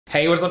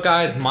Hey, what's up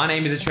guys? My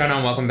name is Cherno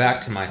and welcome back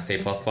to my C++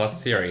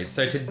 series.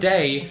 So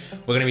today,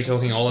 we're going to be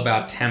talking all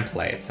about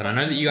templates. And I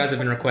know that you guys have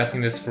been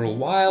requesting this for a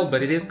while,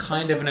 but it is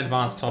kind of an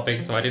advanced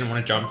topic, so I didn't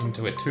want to jump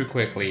into it too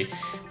quickly.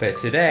 But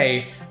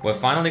today, we're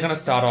finally going to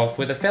start off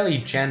with a fairly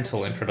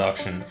gentle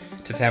introduction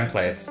to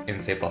templates in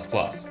C++.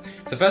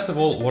 So first of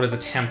all, what is a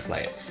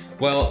template?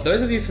 Well,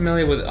 those of you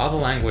familiar with other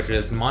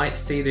languages might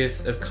see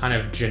this as kind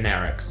of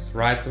generics,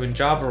 right? So in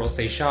Java or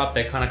C#,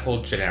 they're kind of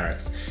called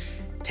generics.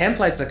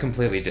 Templates are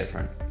completely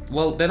different.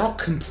 Well, they're not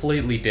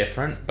completely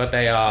different, but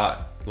they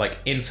are like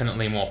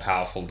infinitely more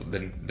powerful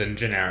than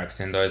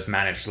generics in those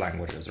managed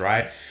languages,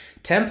 right?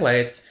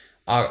 Templates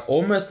are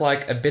almost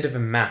like a bit of a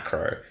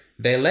macro.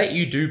 They let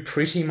you do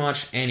pretty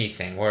much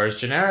anything,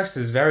 whereas generics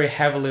is very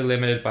heavily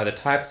limited by the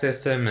type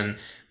system and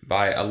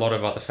by a lot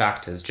of other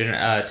factors.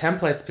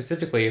 Templates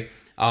specifically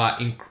are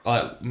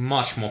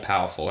much more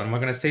powerful, and we're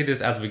going to see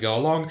this as we go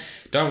along.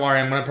 Don't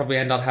worry, I'm going to probably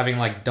end up having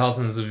like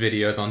dozens of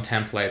videos on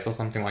templates or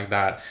something like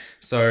that.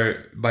 So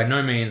by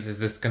no means is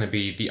this going to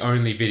be the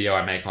only video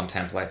I make on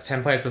templates.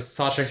 Templates are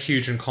such a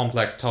huge and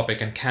complex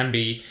topic and can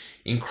be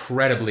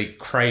incredibly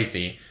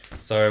crazy.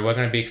 So we're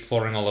going to be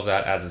exploring all of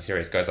that as the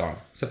series goes on.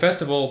 So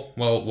first of all,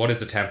 well, what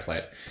is a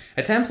template?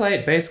 A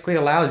template basically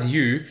allows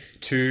you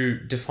to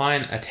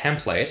define a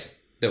template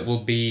that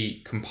will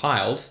be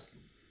compiled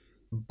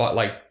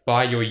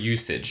by your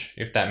usage,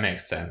 if that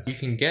makes sense. You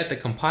can get the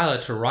compiler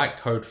to write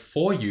code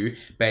for you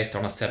based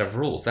on a set of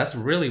rules. That's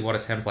really what a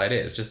template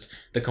is, just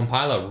the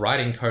compiler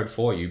writing code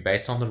for you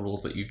based on the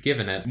rules that you've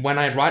given it. When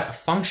I write a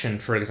function,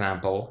 for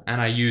example,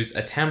 and I use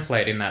a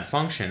template in that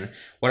function,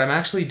 what I'm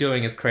actually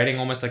doing is creating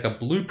almost like a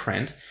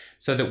blueprint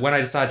so that when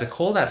I decide to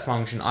call that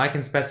function, I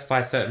can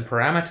specify certain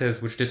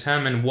parameters which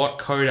determine what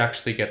code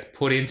actually gets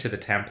put into the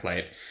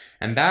template.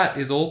 And that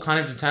is all kind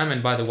of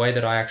determined by the way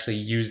that I actually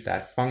use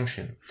that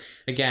function.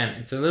 Again,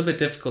 it's a little bit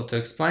difficult to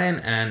explain,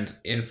 and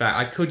in fact,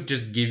 I could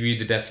just give you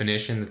the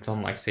definition that's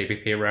on like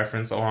CPP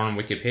reference or on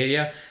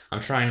Wikipedia.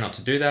 I'm trying not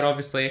to do that,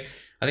 obviously.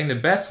 I think the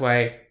best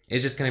way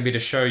is just going to be to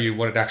show you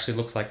what it actually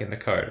looks like in the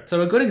code.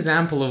 So a good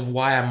example of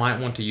why I might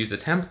want to use a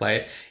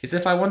template is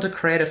if I want to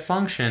create a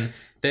function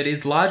that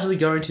is largely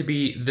going to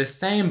be the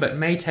same but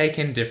may take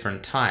in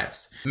different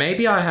types.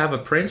 Maybe I have a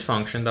print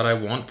function that I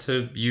want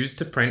to use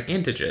to print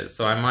integers,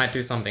 so I might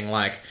do something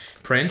like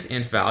print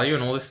int value,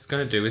 and all this is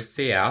going to do is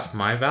see out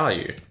my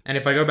value. And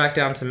if I go back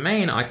down to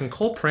main, I can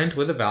call print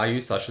with a value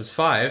such as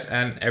 5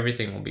 and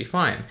everything will be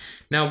fine.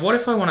 Now what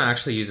if I want to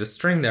actually use a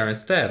string there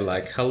instead,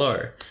 like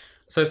hello?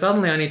 So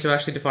suddenly I need to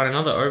actually define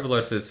another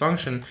overload for this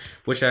function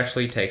which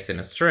actually takes in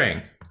a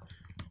string.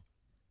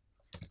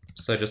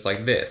 So just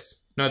like this.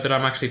 Note that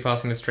I'm actually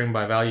passing the string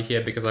by value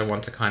here because I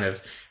want to kind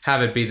of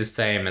have it be the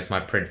same as my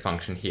print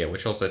function here,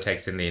 which also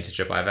takes in the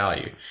integer by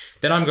value.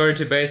 Then I'm going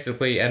to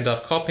basically end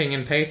up copying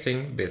and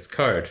pasting this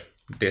code.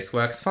 This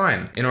works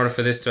fine. In order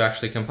for this to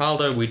actually compile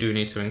though, we do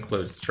need to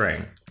include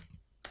string.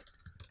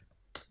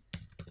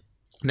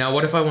 Now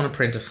what if I want to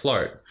print a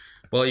float?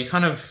 Well, you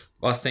kind of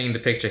are seeing the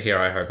picture here,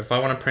 I hope. If I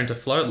want to print a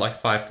float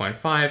like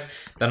 5.5,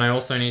 then I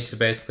also need to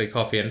basically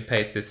copy and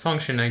paste this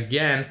function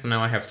again. So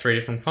now I have 3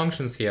 different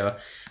functions here,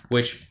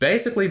 which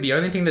basically the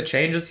only thing that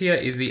changes here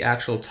is the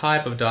actual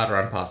type of data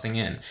I'm passing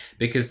in.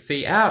 Because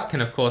cout can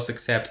of course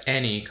accept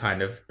any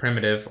kind of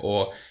primitive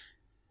or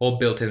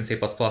built-in C++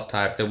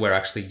 type that we're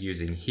actually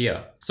using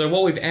here. So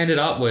what we've ended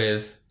up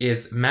with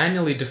is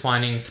manually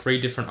defining 3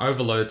 different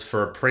overloads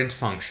for a print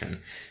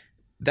function.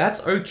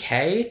 That's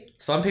okay.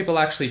 Some people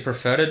actually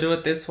prefer to do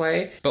it this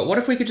way, but what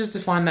if we could just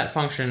define that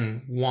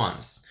function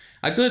once?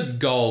 A good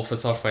goal for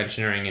software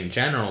engineering in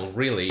general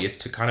really is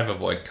to kind of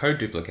avoid code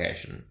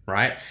duplication,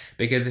 right?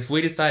 Because if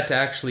we decide to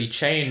actually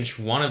change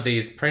one of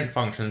these print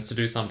functions to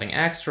do something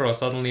extra, or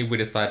suddenly we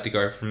decide to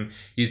go from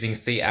using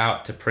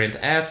cout to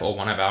printf or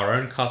one of our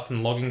own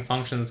custom logging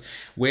functions,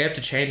 we have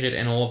to change it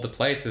in all of the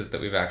places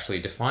that we've actually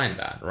defined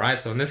that, right?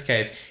 So in this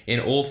case, in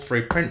all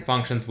 3 print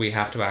functions, we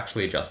have to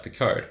actually adjust the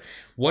code.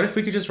 What if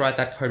we could just write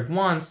that code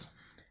once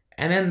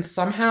and then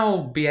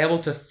somehow be able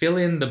to fill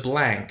in the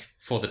blank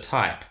for the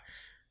type?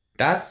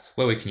 That's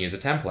where we can use a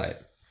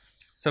template.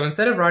 So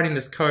instead of writing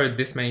this code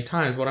this many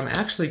times, what I'm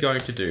actually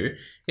going to do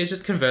is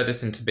just convert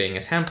this into being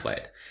a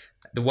template.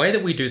 The way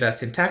that we do that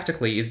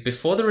syntactically is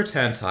before the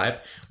return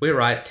type, we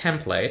write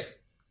template,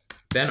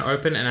 then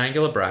open an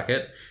angular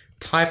bracket,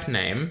 type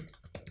name,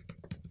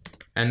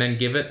 and then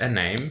give it a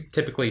name.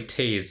 Typically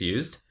T is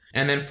used.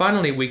 And then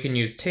finally we can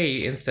use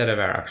T instead of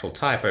our actual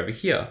type over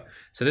here.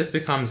 So this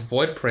becomes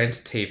void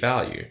print T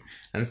value.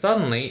 And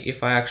suddenly,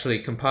 if I actually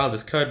compile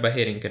this code by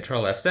hitting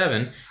Ctrl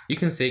F7, you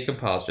can see it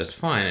compiles just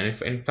fine. And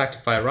in fact,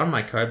 if I run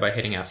my code by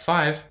hitting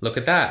F5, look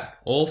at that.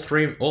 All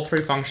three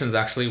functions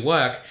actually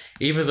work,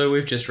 even though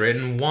we've just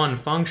written one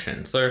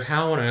function. So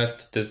how on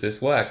earth does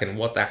this work, and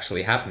what's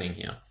actually happening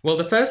here? Well,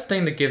 the first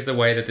thing that gives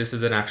away that this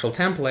is an actual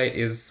template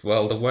is,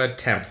 well, the word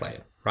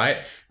template. right?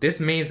 This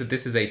means that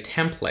this is a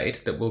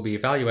template that will be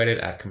evaluated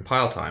at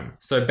compile time.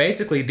 So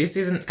basically, this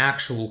isn't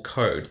actual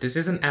code. This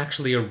isn't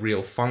actually a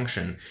real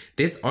function.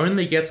 This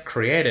only gets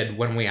created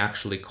when we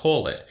actually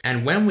call it.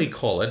 And when we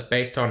call it,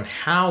 based on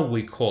how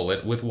we call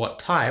it, with what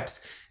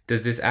types,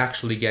 does this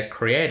actually get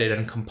created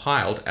and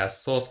compiled as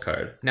source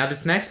code. Now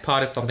this next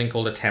part is something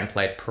called a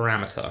template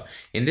parameter.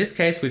 In this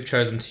case, we've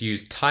chosen to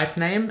use type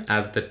name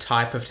as the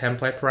type of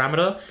template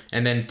parameter,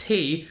 and then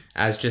T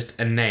as just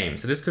a name.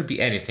 So this could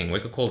be anything. We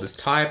could call this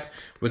type,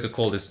 we could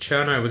call this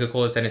Cherno, we could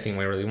call this anything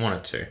we really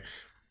wanted to.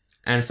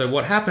 And so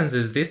what happens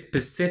is this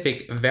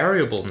specific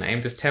variable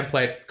name, this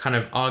template kind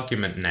of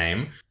argument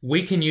name,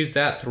 we can use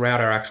that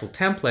throughout our actual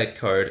template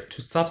code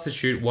to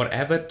substitute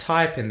whatever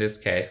type in this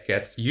case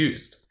gets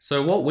used.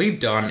 So what we've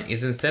done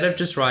is instead of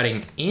just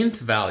writing int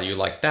value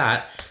like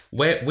that,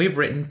 we've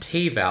written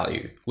t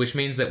value, which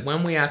means that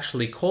when we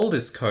actually call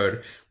this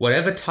code,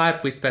 whatever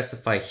type we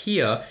specify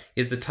here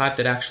is the type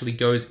that actually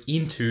goes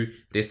into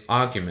this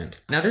argument.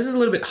 Now this is a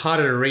little bit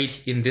harder to read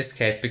in this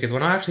case because we're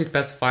not actually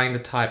specifying the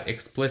type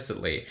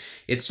explicitly.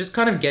 It's just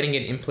kind of getting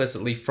it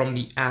implicitly from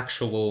the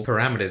actual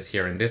parameters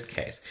here in this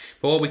case.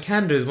 But what we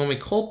can do is when we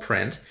call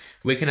print,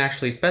 we can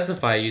actually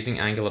specify using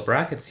angular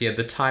brackets here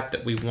the type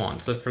that we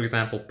want. So for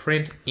example,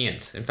 print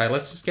int. In fact,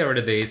 let's just get rid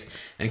of these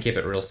and keep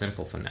it real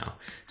simple for now.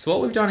 So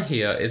what we've done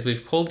here is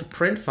we've called the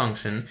print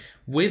function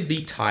with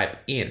the type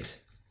int.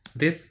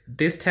 This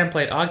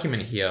template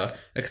argument here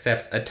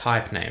accepts a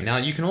type name. Now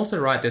you can also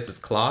write this as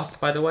class,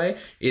 by the way.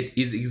 It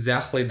is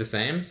exactly the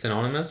same,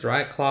 synonymous,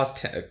 right? Class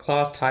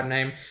type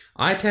name.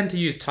 I tend to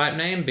use type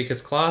name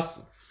because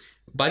class,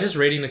 by just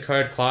reading the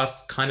code,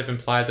 class kind of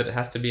implies that it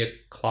has to be a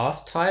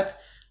class type.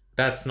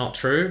 That's not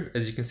true.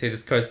 As you can see,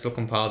 this code still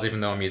compiles even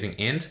though I'm using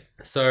int.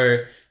 So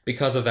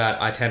because of that,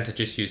 I tend to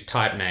just use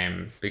type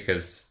name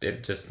because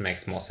it just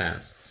makes more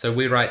sense. So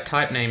we write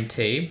type name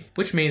t,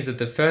 which means that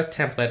the first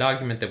template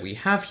argument that we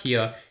have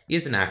here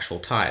is an actual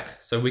type.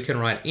 So we can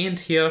write int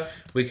here,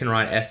 we can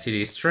write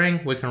std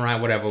string, we can write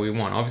whatever we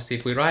want. Obviously,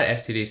 if we write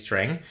std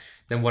string,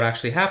 then what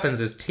actually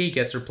happens is t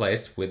gets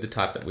replaced with the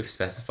type that we've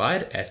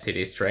specified,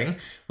 std string,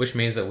 which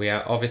means that we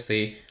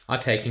are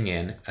taking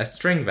in a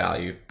string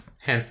value.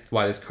 Hence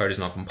why this code is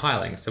not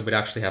compiling. So we'd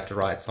actually have to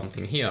write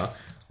something here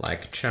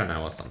like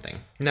Cherno or something.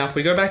 Now, if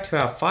we go back to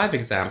our 5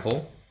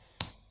 example,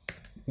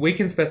 we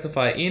can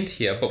specify int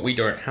here, but we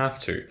don't have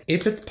to.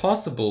 If it's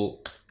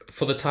possible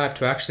for the type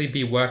to actually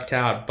be worked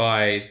out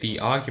by the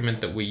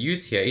argument that we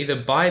use here, either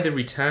by the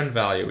return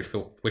value,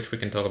 which we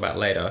can talk about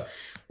later,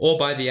 or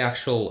by the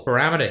actual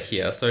parameter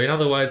here. So in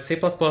other words, C++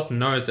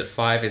 knows that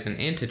 5 is an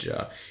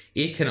integer.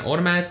 It can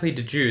automatically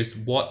deduce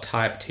what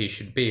type t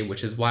should be,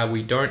 which is why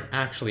we don't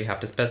actually have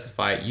to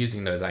specify it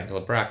using those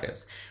angular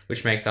brackets,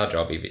 which makes our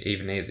job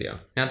even easier.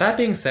 Now that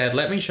being said,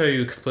 let me show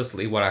you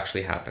explicitly what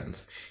actually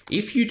happens.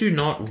 If you do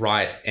not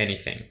write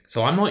anything,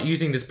 so I'm not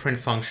using this print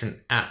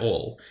function at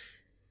all,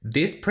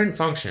 this print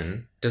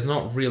function does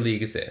not really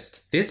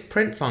exist. This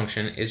print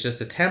function is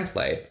just a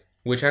template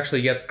which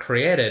actually gets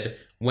created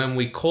when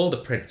we call the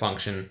print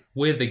function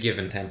with the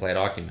given template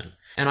argument.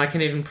 And I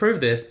can even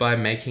prove this by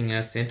making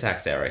a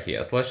syntax error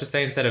here. So let's just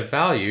say instead of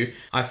value,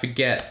 I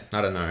forget,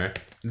 I don't know,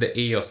 the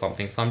E or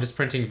something. So I'm just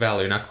printing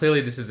value. Now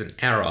clearly this is an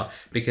error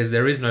because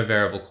there is no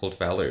variable called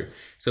value.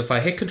 So if I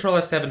hit Ctrl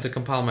F7 to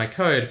compile my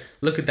code,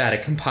 look at that,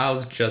 it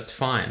compiles just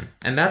fine.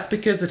 And that's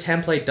because the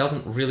template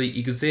doesn't really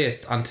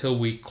exist until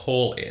we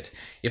call it.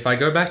 If I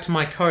go back to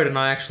my code and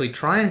I actually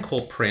try and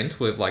call print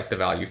with like the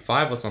value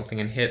 5 or something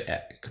and hit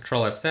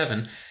Ctrl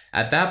F7,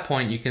 at that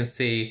point you can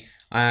see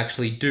I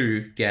actually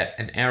do get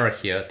an error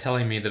here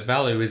telling me the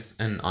value is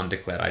an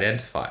undeclared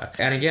identifier.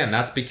 And again,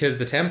 that's because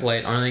the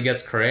template only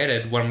gets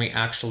created when we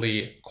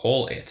actually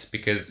call it,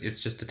 because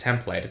it's just a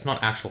template, it's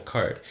not actual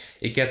code.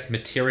 It gets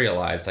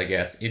materialized, I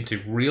guess,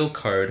 into real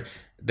code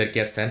that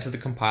gets sent to the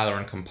compiler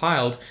and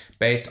compiled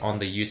based on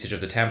the usage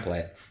of the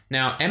template.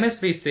 Now,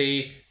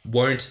 MSVC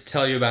won't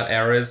tell you about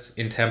errors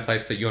in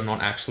templates that you're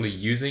not actually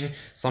using.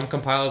 Some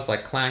compilers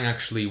like Clang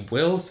actually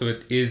will, so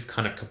it is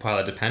kind of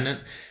compiler dependent.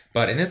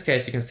 But in this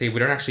case, you can see we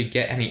don't actually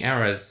get any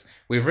errors.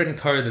 We've written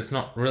code that's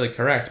not really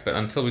correct, but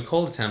until we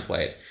call the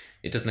template,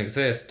 it doesn't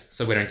exist,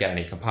 so we don't get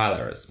any compile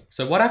errors.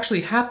 So what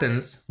actually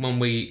happens when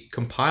we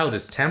compile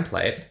this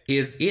template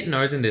is it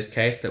knows in this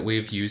case that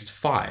we've used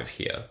 5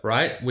 here,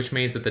 right? Which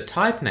means that the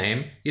type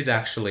name is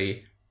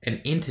actually an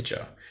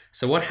integer.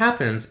 So what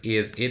happens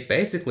is it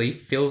basically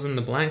fills in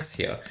the blanks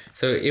here.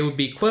 So it would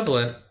be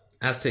equivalent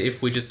as to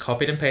if we just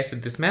copied and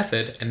pasted this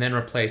method and then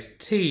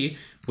replaced t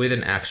with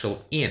an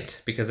actual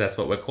int, because that's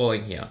what we're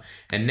calling here.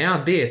 And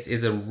now this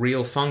is a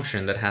real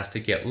function that has to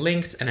get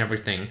linked and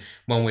everything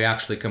when we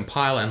actually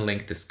compile and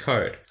link this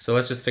code. So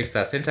let's just fix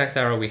that syntax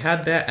error we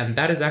had there, and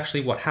that is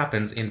actually what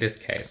happens in this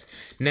case.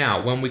 Now,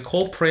 when we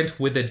call print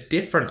with a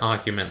different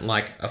argument,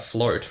 like a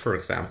float, for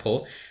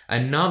example,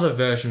 another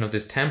version of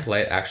this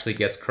template actually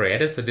gets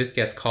created, so this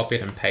gets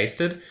copied and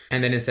pasted,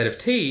 and then instead of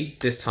t,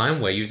 this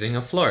time we're using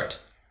a float.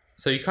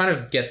 So you kind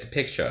of get the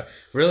picture.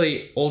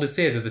 Really, all this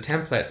is a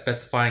template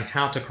specifying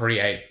how to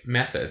create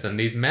methods, and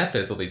these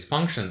methods or these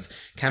functions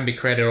can be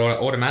created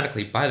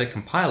automatically by the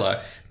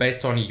compiler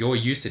based on your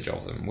usage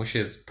of them, which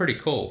is pretty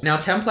cool. Now,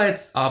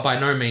 templates are by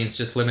no means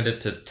just limited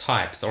to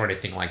types or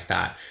anything like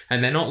that,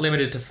 and they're not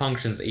limited to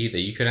functions either.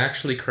 You can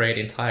actually create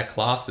entire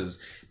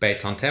classes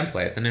based on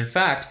templates, and in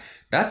fact,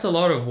 that's a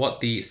lot of what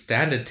the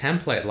standard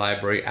template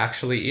library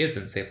actually is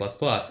in C++.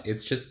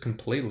 It's just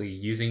completely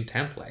using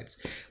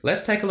templates.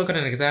 Let's take a look at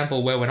an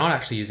example where we're not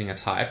actually using a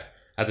type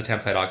as a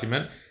template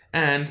argument,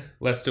 and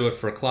let's do it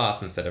for a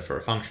class instead of for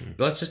a function.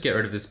 Let's just get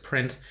rid of this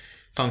print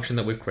function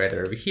that we've created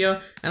over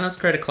here, and let's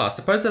create a class.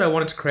 Suppose that I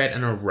wanted to create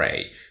an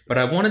array, but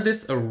I wanted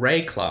this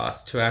array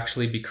class to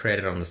actually be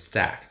created on the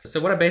stack. So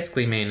what I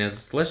basically mean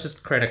is, let's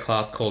just create a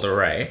class called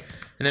array,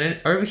 and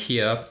then over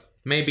here,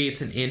 maybe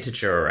it's an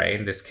integer array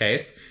in this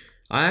case.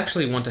 I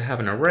actually want to have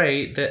an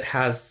array that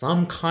has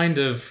some kind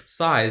of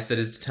size that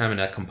is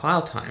determined at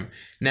compile time.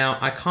 Now,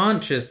 I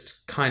can't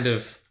just kind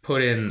of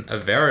put in a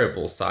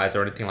variable size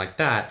or anything like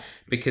that,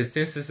 because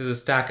since this is a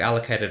stack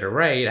allocated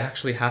array, it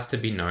actually has to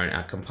be known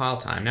at compile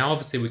time. Now,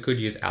 obviously, we could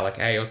use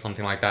alloc_a or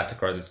something like that to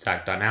grow the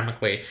stack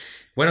dynamically.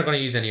 We're not going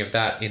to use any of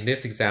that in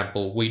this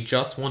example. We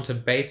just want to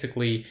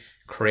basically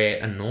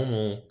create a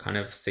normal kind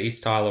of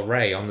C-style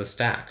array on the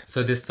stack.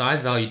 So this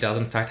size value does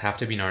in fact have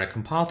to be known at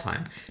compile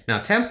time. Now,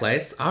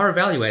 templates are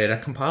evaluated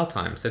at compile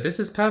time, so this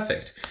is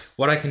perfect.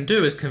 What I can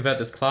do is convert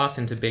this class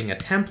into being a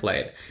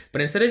template, but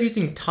instead of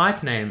using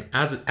type name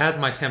as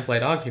my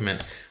template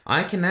argument,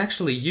 I can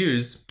actually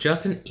use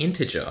just an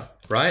integer,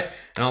 right?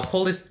 And I'll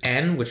call this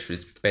n, which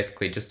is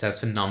basically just stands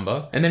for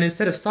number. And then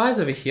instead of size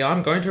over here,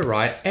 I'm going to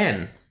write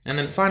n. And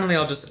then finally,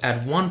 I'll just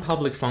add one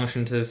public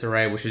function to this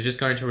array, which is just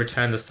going to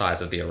return the size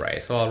of the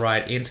array. So I'll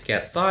write int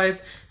get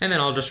size, and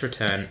then I'll just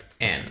return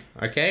n,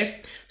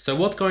 okay? So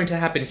what's going to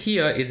happen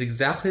here is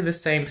exactly the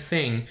same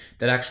thing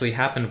that actually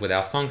happened with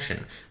our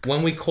function.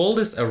 When we call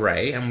this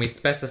array and we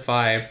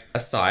specify a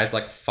size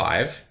like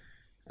 5,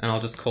 and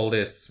I'll just call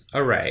this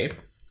array,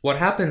 what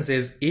happens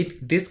is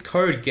this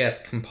code gets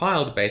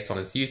compiled based on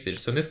its usage.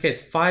 So in this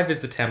case, 5 is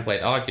the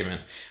template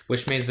argument,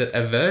 which means that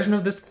a version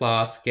of this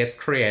class gets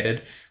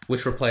created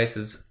which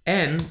replaces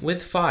n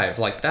with 5,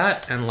 like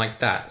that and like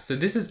that. So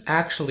this is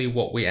actually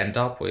what we end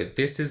up with.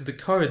 This is the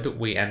code that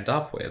we end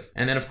up with.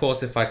 And then of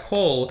course, if I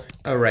call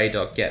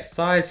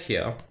array.getSize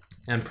here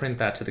and print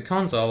that to the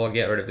console, I'll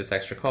get rid of this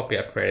extra copy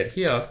I've created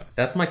here.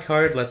 That's my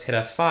code. Let's hit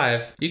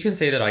F5. You can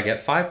see that I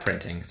get 5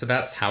 printing. So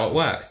that's how it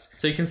works.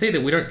 So you can see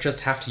that we don't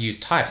just have to use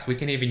types. We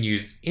can even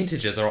use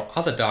integers or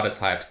other data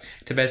types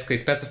to basically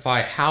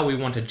specify how we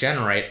want to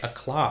generate a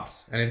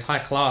class, an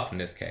entire class in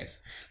this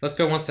case. Let's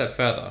go one step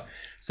further.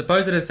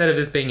 Suppose that instead of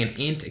this being an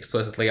int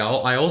explicitly,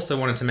 I also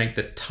wanted to make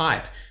the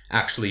type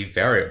actually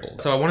variable.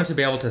 So I wanted to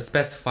be able to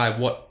specify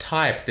what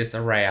type this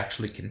array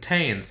actually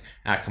contains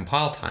at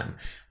compile time.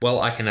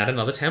 Well, I can add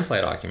another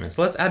template argument.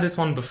 So let's add this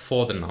one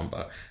before the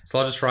number. So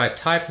I'll just write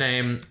type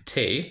name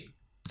t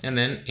and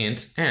then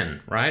int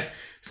n, right?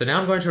 So now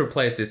I'm going to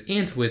replace this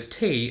int with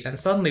t, and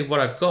suddenly what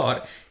I've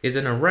got is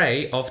an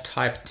array of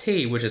type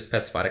t, which is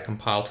specified at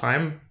compile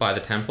time by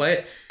the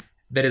template,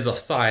 that is of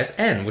size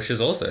n, which is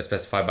also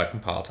specified by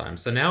compile time.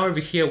 So now over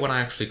here, when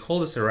I actually call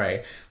this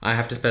array, I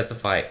have to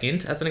specify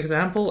int as an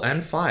example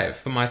and 5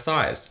 for my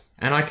size.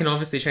 And I can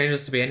obviously change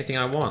this to be anything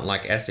I want,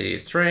 like std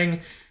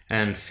string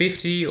and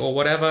 50 or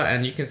whatever.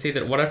 And you can see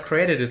that what I've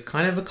created is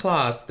kind of a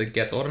class that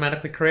gets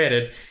automatically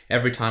created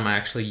every time I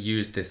actually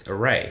use this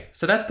array.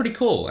 So that's pretty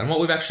cool. And what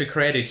we've actually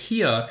created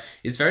here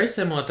is very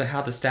similar to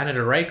how the standard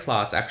array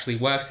class actually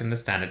works in the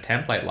standard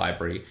template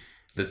library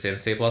that's in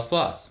C++,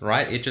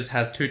 right? It just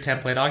has 2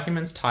 template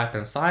arguments, type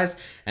and size,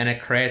 and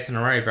it creates an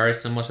array very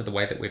similar to the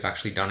way that we've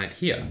actually done it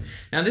here.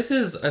 Now, this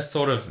is a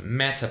sort of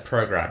meta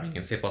programming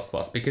in C++,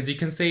 because you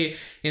can see,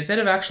 instead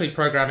of actually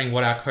programming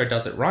what our code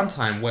does at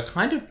runtime, we're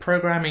kind of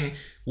programming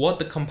what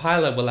the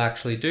compiler will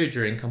actually do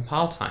during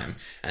compile time.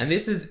 And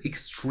this is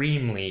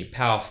extremely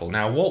powerful.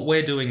 Now, what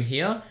we're doing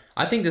here,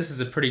 I think this is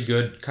a pretty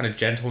good kind of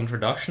gentle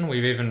introduction.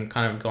 We've even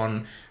kind of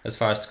gone as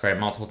far as to create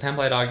multiple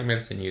template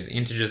arguments and use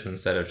integers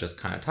instead of just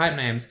kind of type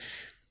names.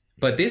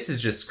 But this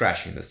is just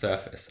scratching the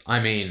surface. I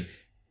mean,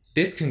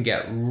 this can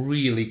get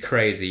really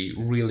crazy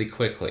really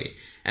quickly.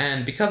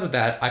 And because of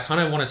that, I kind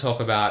of want to talk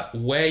about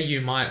where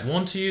you might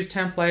want to use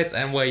templates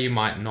and where you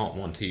might not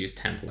want to use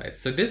templates.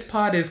 So this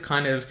part is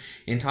kind of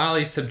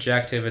entirely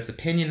subjective, it's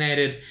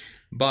opinionated,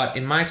 but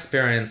in my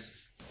experience,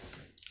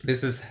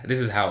 this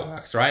is how it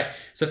works, right?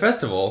 So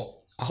first of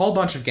all, a whole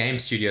bunch of game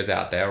studios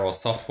out there, or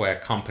software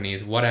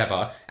companies,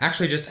 whatever,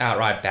 actually just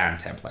outright ban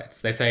templates.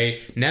 They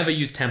say, never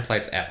use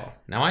templates ever.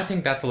 Now, I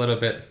think that's a little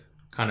bit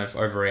kind of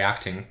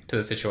overreacting to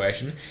the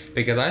situation,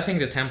 because I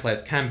think that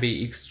templates can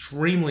be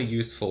extremely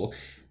useful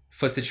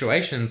for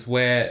situations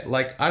where,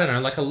 like, I don't know,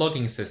 like a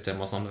logging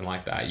system or something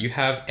like that. You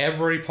have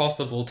every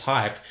possible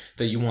type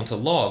that you want to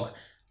log.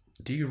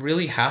 Do you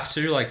really have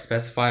to, like,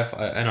 specify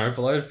an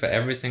overload for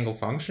every single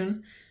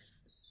function?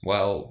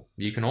 Well,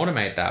 you can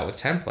automate that with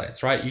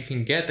templates, right? You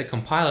can get the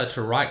compiler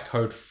to write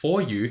code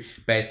for you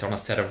based on a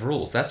set of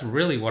rules. That's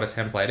really what a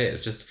template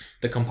is, just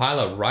the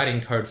compiler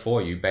writing code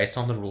for you based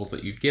on the rules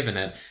that you've given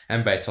it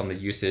and based on the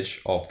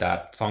usage of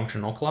that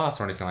function or class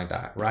or anything like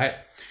that, right?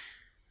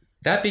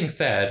 That being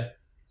said,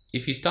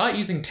 if you start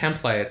using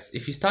templates,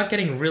 if you start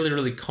getting really,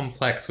 really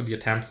complex with your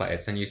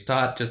templates and you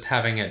start just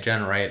having it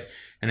generate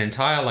an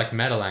entire like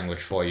meta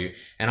language for you,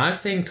 and I've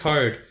seen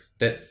code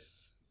that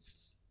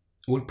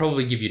would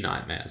probably give you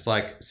nightmares.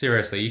 Like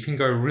seriously, you can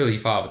go really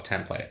far with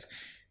templates.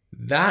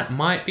 That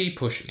might be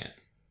pushing it,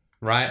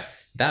 right?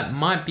 That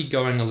might be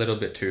going a little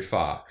bit too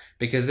far,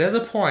 because there's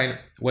a point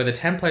where the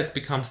templates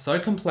become so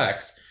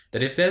complex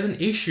that if there's an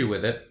issue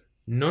with it,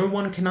 no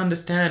one can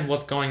understand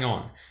what's going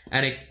on.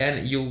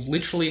 And you'll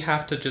literally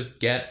have to just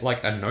get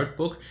like a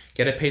notebook,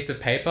 get a piece of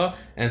paper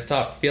and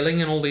start filling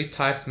in all these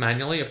types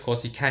manually. Of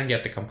course, you can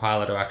get the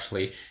compiler to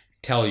actually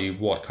tell you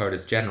what code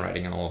is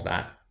generating and all of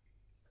that.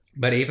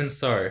 But even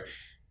so,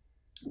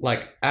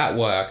 like at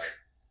work,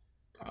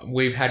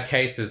 we've had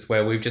cases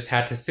where we've just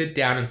had to sit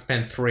down and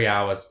spend 3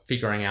 hours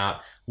figuring out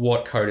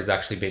what code is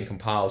actually being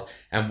compiled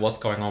and what's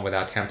going on with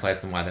our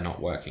templates and why they're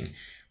not working.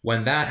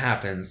 When that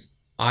happens,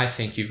 I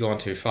think you've gone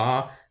too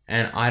far,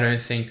 and I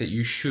don't think that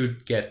you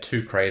should get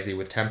too crazy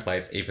with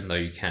templates, even though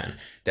you can.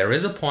 There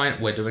is a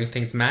point where doing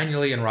things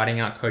manually and writing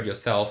out code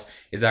yourself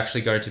is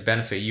actually going to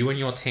benefit you and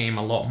your team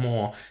a lot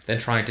more than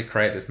trying to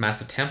create this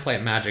massive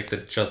template magic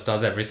that just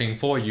does everything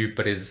for you,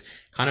 but is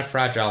kind of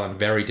fragile and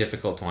very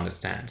difficult to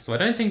understand. So I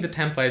don't think the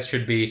templates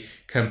should be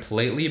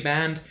completely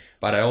banned,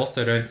 but I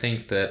also don't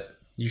think that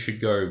you should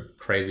go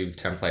crazy with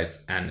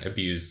templates and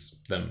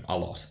abuse them a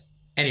lot.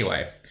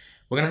 Anyway,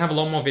 we're going to have a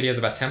lot more videos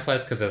about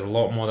templates because there's a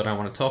lot more that I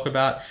want to talk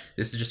about.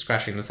 This is just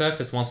scratching the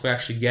surface. Once we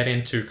actually get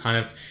into kind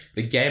of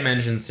the game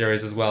engine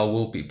series as well,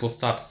 we'll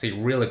start to see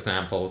real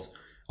examples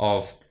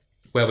of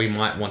where we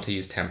might want to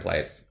use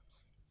templates.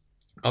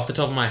 Off the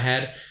top of my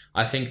head,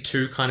 I think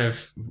two kind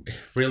of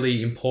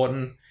really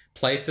important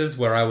places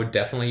where I would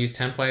definitely use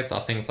templates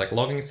are things like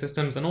logging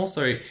systems and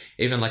also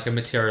even like a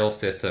material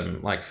system,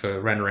 like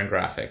for rendering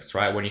graphics,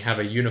 right? When you have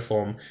a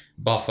uniform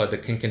buffer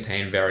that can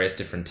contain various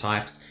different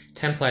types,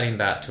 templating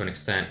that to an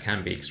extent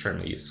can be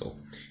extremely useful.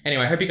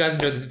 Anyway, I hope you guys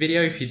enjoyed this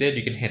video. If you did,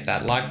 you can hit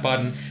that like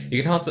button.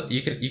 You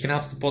can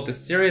help support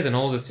this series and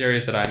all of the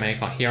series that I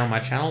make here on my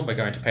channel by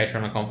going to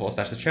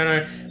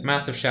patreon.com/Cherno.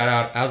 Massive shout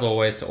out, as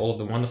always, to all of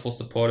the wonderful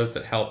supporters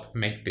that help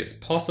make this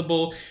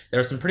possible. There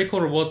are some pretty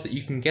cool rewards that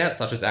you can get,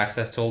 such as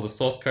access to all the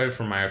source code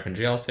from my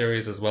OpenGL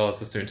series, as well as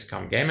the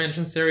soon-to-come Game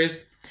Engine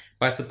series.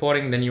 By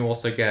supporting, then you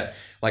also get,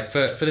 like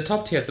for the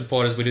top tier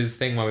supporters, we do this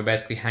thing where we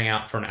basically hang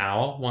out for an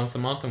hour once a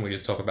month and we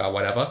just talk about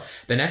whatever.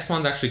 The next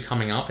one's actually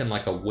coming up in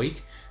like a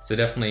week, so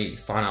definitely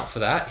sign up for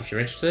that if you're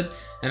interested.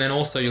 And then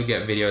also you'll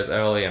get videos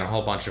early and a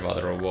whole bunch of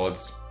other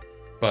rewards.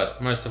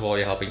 But most of all,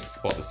 you're helping to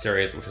support the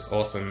series, which is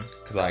awesome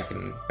because I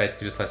can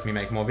basically just let me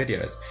make more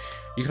videos.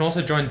 You can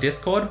also join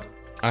Discord.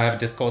 I have a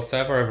Discord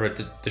server over at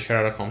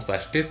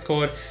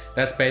thecherno.com/Discord.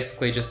 That's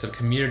basically just a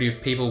community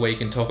of people where you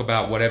can talk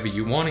about whatever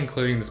you want,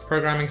 including this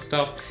programming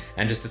stuff,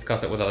 and just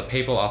discuss it with other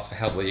people, ask for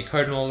help with your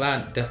code and all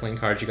that. Definitely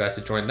encourage you guys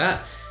to join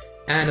that.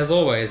 And as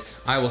always,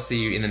 I will see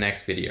you in the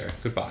next video.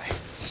 Goodbye.